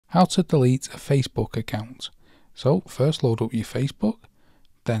How to delete a Facebook account. So first load up your Facebook,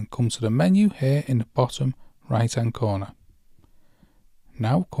 then come to the menu here in the bottom right hand corner.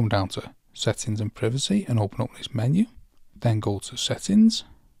 Now come down to Settings and Privacy and open up this menu. Then go to Settings,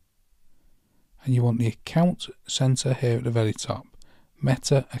 and you want the Account Center here at the very top,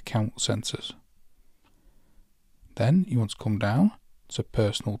 Meta Account Centers. Then you want to come down to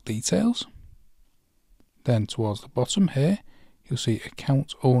Personal Details. Then towards the bottom here, you'll see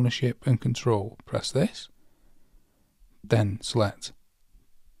Account Ownership and Control. Press this. Then select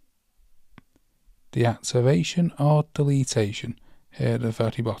Deactivation or Deletion here at the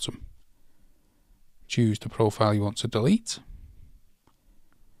very bottom. Choose the profile you want to delete.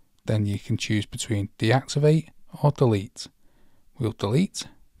 Then you can choose between deactivate or delete. We'll delete,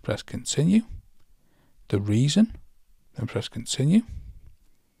 press continue. The reason, then press continue.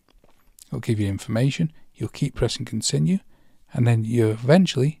 It'll give you information. You'll keep pressing continue, and then you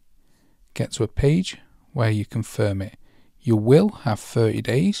eventually get to a page where you confirm it. You will have 30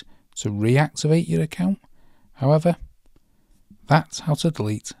 days to reactivate your account. However, that's how to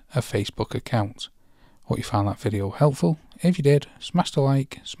delete a Facebook account. Hope you found that video helpful. If you did, smash the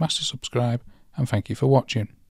like, smash the subscribe, and thank you for watching.